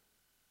it.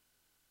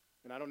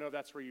 And I don't know if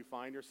that's where you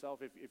find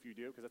yourself, if you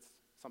do, because that's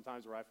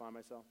sometimes where I find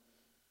myself.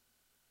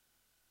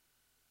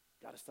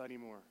 Got to study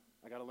more.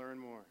 I got to learn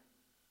more.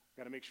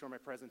 Got to make sure my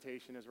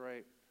presentation is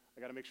right. I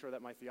got to make sure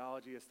that my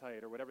theology is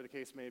tight, or whatever the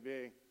case may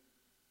be.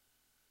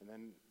 And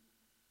then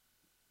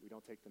we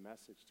don't take the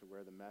message to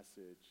where the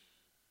message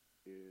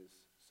is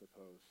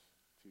supposed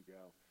to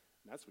go.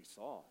 And as we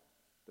saw,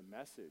 the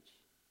message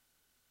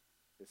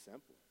is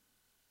simple.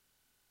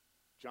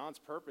 John's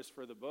purpose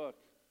for the book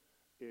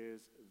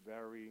is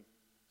very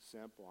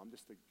simple. I'm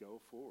just to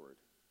go forward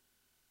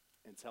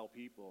and tell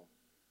people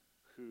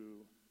who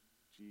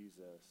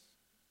Jesus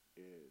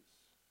is.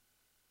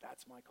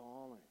 That's my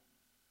calling.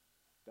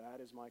 That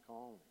is my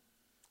calling.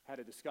 Had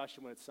a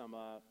discussion with some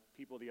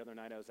people the other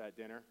night. I was at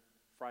dinner,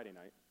 Friday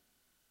night.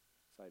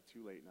 So I had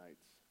 2 late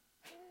nights.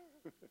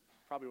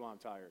 Probably while I'm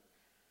tired.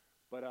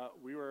 But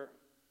we were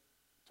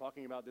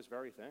talking about this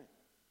very thing.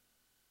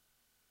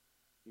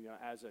 You know,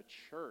 as a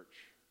church,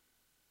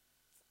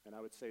 and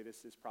I would say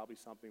this is probably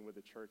something with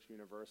the Church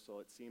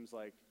Universal, it seems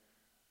like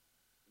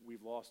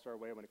we've lost our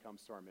way when it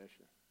comes to our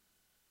mission.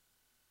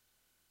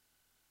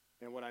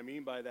 And what I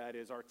mean by that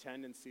is our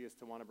tendency is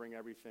to want to bring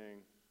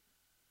everything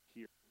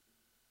here.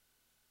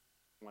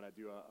 We want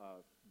to do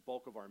a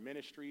bulk of our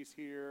ministries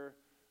here,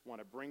 want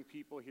to bring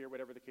people here,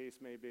 whatever the case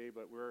may be,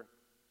 but we're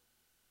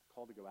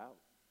called to go out.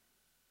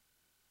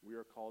 We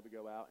are called to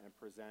go out and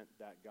present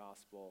that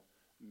gospel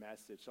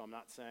message. So I'm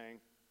not saying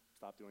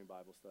stop doing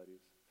Bible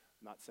studies.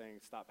 I'm not saying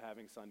stop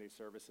having Sunday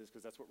services,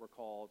 because that's what we're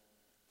called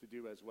to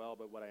do as well.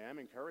 But what I am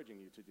encouraging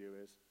you to do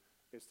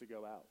is to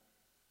go out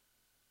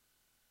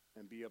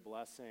and be a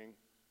blessing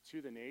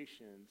to the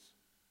nations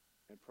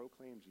and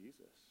proclaim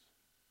Jesus.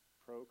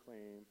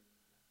 Proclaim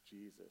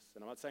Jesus.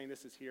 And I'm not saying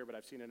this is here, but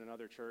I've seen it in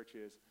other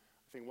churches.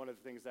 I think one of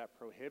the things that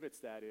prohibits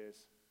that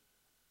is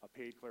a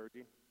paid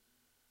clergy,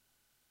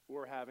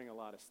 or having a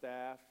lot of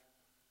staff,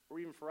 or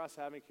even for us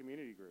having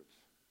community groups.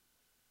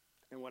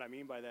 And what I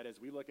mean by that is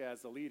we look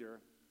as the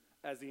leader,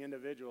 as the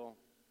individual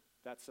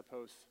that's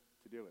supposed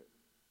to do it.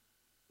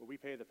 Well, we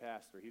pay the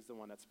pastor. He's the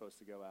one that's supposed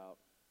to go out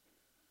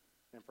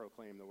and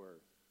proclaim the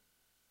word.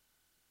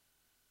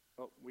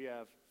 Oh, we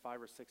have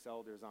 5 or 6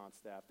 elders on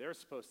staff. They're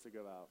supposed to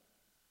go out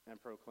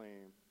and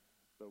proclaim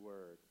the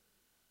word.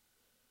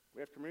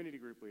 We have community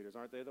group leaders.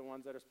 Aren't they the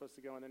ones that are supposed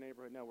to go in the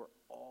neighborhood? No, we're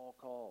all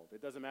called.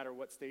 It doesn't matter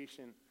what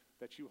station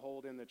that you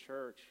hold in the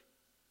church.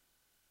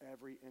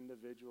 Every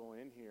individual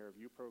in here, if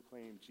you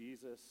proclaim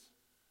Jesus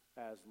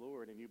as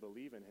Lord and you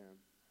believe in him,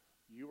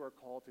 you are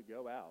called to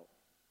go out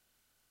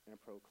and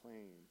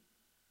proclaim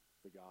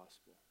the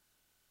gospel.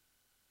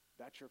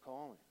 That's your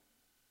calling.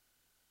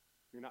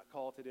 You're not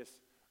called to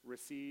just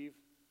receive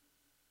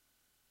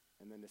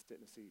and then to sit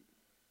in a seat.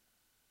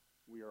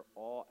 We are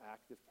all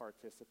active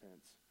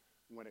participants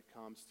when it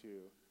comes to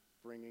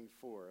bringing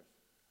forth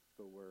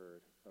the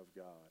word of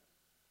God.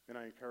 And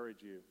I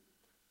encourage you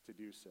to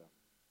do so.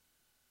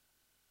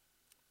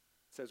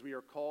 It says, we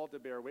are called to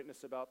bear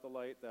witness about the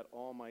light, that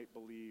all might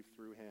believe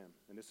through him.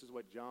 And this is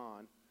what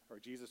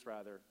Jesus,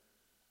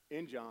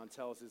 in John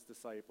tells his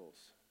disciples,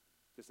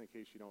 just in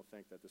case you don't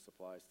think that this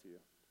applies to you.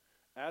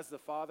 As the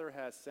Father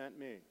has sent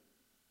me,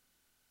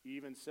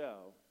 even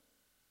so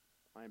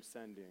I am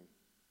sending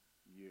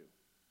you.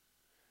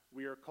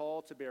 We are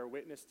called to bear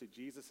witness to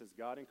Jesus as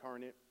God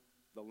incarnate,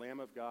 the Lamb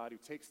of God who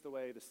takes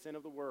away the sin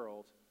of the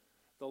world,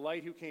 the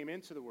light who came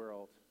into the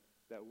world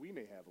that we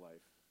may have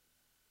life,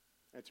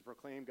 and to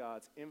proclaim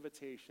God's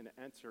invitation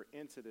to enter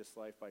into this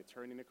life by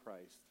turning to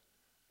Christ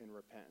in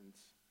repentance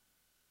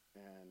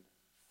and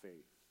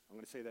faith. I'm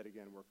going to say that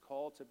again. We're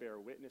called to bear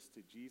witness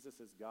to Jesus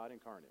as God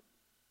incarnate,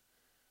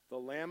 the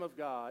Lamb of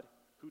God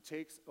who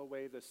takes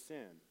away the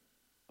sin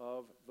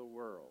of the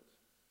world,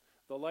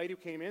 the light who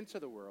came into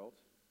the world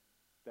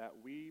that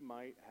we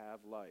might have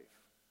life,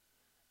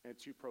 and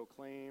to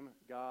proclaim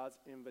God's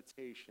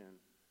invitation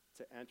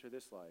to enter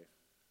this life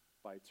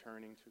by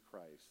turning to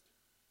Christ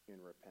in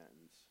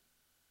repentance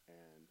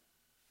and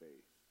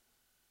faith.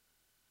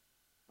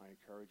 I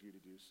encourage you to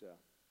do so.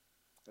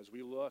 As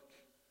we look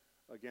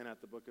again at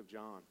the book of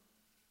John,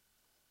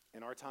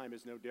 and our time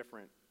is no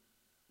different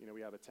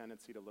We have a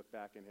tendency to look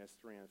back in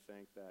history and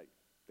think that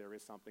there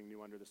is something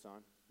new under the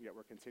sun, yet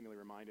we're continually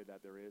reminded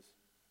that there is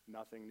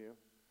nothing new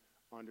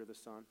under the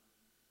sun.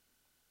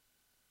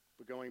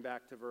 But going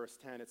back to verse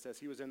 10, it says,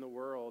 he was in the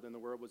world, and the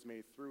world was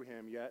made through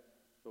him, yet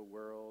the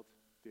world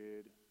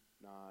did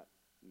not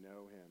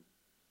know him.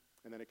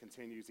 And then it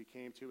continues, he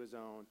came to his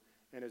own,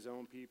 and his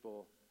own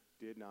people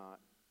did not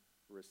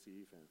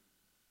receive him.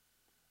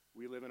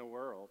 We live in a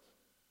world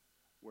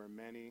where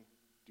many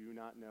do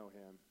not know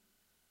him,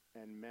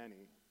 and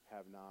many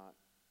have not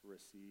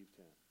received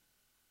him.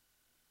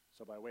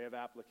 So by way of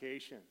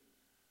application,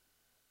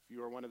 if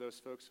you are one of those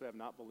folks who have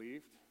not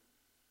believed,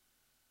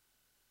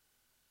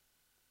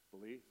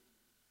 believe.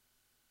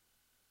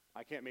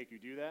 I can't make you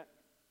do that.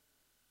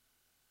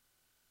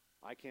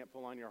 I can't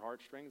pull on your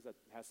heartstrings. That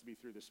has to be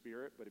through the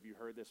Spirit. But if you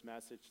heard this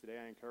message today,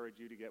 I encourage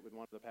you to get with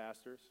one of the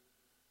pastors.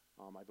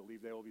 I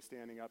believe they will be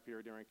standing up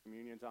here during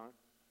communion time.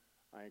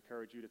 I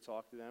encourage you to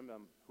talk to them,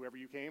 whoever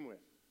you came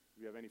with.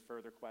 If you have any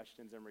further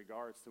questions in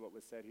regards to what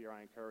was said here,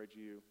 I encourage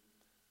you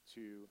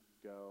to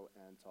go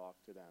and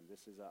talk to them.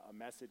 This is a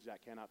message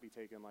that cannot be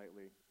taken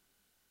lightly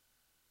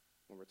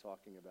when we're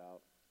talking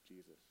about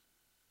Jesus.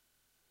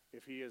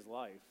 If he is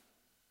life,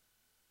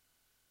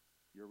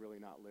 you're really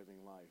not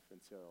living life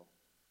until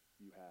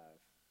you have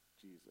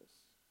Jesus.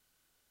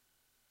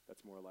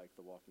 That's more like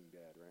The Walking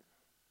Dead, right?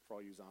 For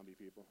all you zombie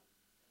people.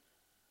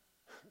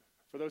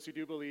 For those who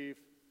do believe,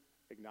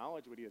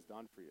 acknowledge what he has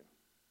done for you.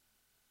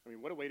 I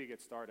mean, what a way to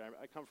get started.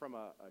 I come from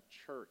a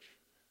church.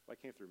 Well,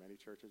 I came through many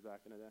churches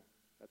back in the day.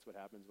 That's what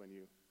happens when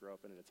you grow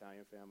up in an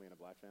Italian family and a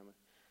black family.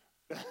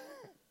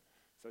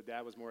 So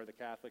dad was more of the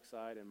Catholic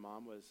side, and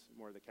mom was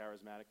more of the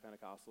charismatic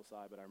Pentecostal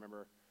side. But I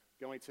remember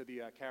going to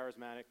the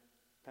charismatic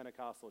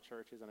Pentecostal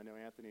churches, and I know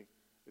Anthony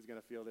is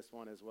going to feel this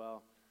one as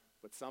well.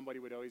 But somebody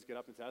would always get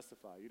up and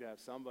testify. You'd have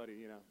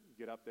somebody,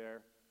 get up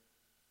there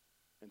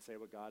and say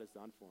what God has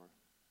done for him.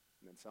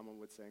 And then someone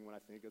would sing, when I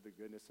think of the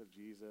goodness of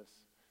Jesus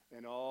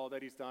and all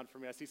that he's done for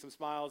me. I see some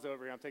smiles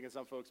over here. I'm taking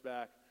some folks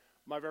back.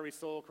 My very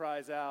soul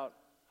cries out,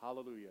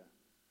 hallelujah.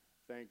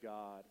 Thank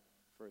God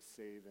for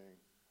saving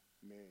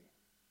me.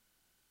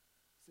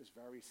 It's just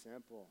very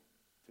simple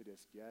to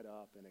just get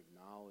up and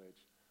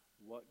acknowledge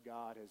what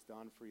God has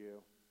done for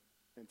you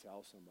and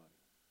tell somebody.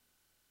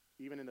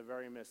 Even in the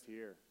very midst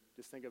here,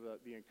 just think of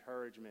the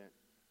encouragement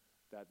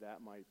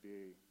that might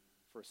be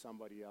for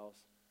somebody else,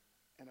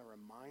 and a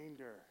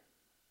reminder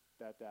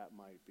that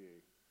might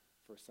be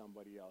for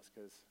somebody else.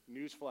 Because,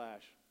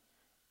 newsflash,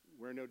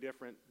 we're no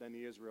different than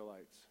the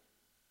Israelites.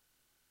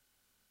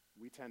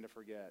 We tend to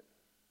forget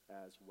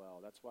as well.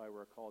 That's why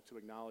we're called to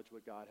acknowledge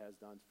what God has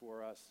done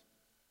for us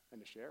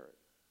and to share it.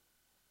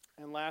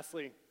 And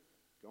lastly,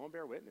 go and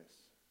bear witness.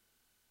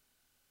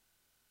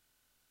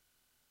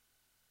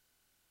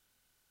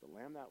 The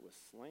lamb that was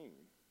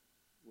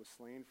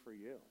slain for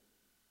you.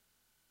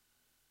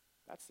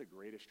 That's the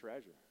greatest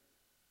treasure.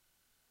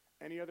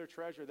 Any other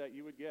treasure that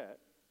you would get,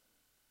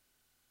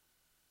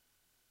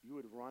 you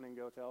would run and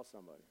go tell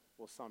somebody.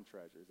 Well, some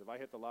treasures. If I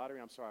hit the lottery,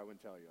 I'm sorry, I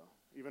wouldn't tell you all.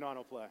 Even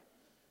on play.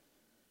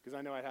 Because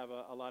I know I'd have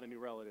a lot of new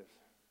relatives.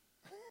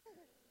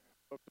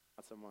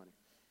 Not some money.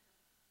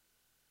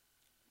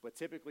 But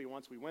typically,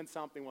 once we win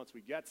something, once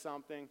we get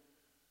something,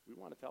 we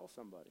want to tell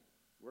somebody.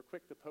 We're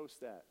quick to post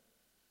that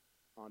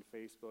on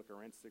Facebook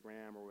or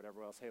Instagram or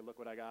whatever else. Hey, look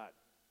what I got.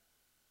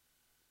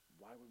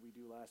 Why would we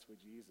do less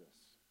with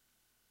Jesus?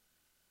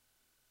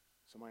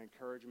 So my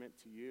encouragement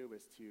to you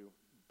is to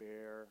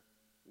bear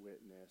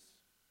witness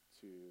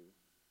to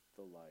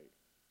the light.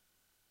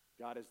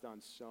 God has done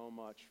so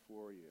much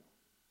for you.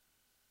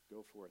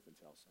 Go forth and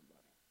tell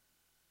somebody.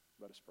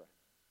 Let us pray.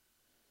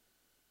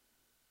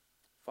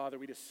 Father,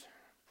 we just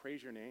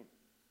praise your name.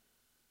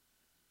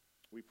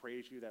 We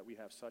praise you that we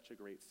have such a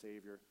great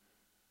Savior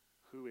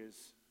who is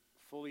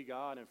fully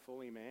God and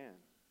fully man,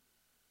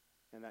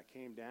 and that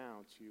came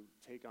down to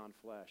take on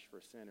flesh for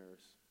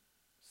sinners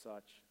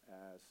such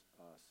as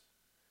us,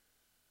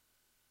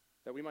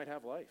 that we might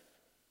have life.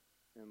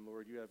 And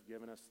Lord, you have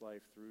given us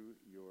life through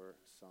your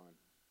Son.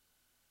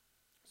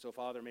 So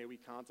Father, may we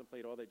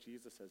contemplate all that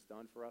Jesus has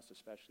done for us,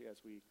 especially as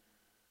we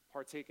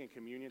partake in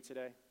communion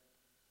today.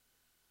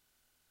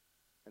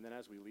 And then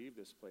as we leave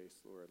this place,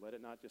 Lord, let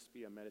it not just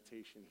be a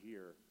meditation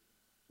here.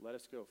 Let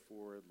us go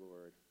forward,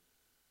 Lord,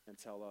 and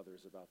tell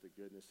others about the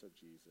goodness of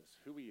Jesus,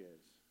 who he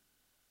is,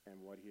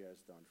 and what he has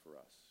done for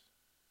us.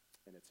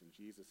 And it's in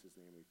Jesus'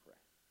 name we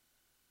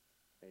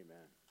pray.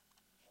 Amen.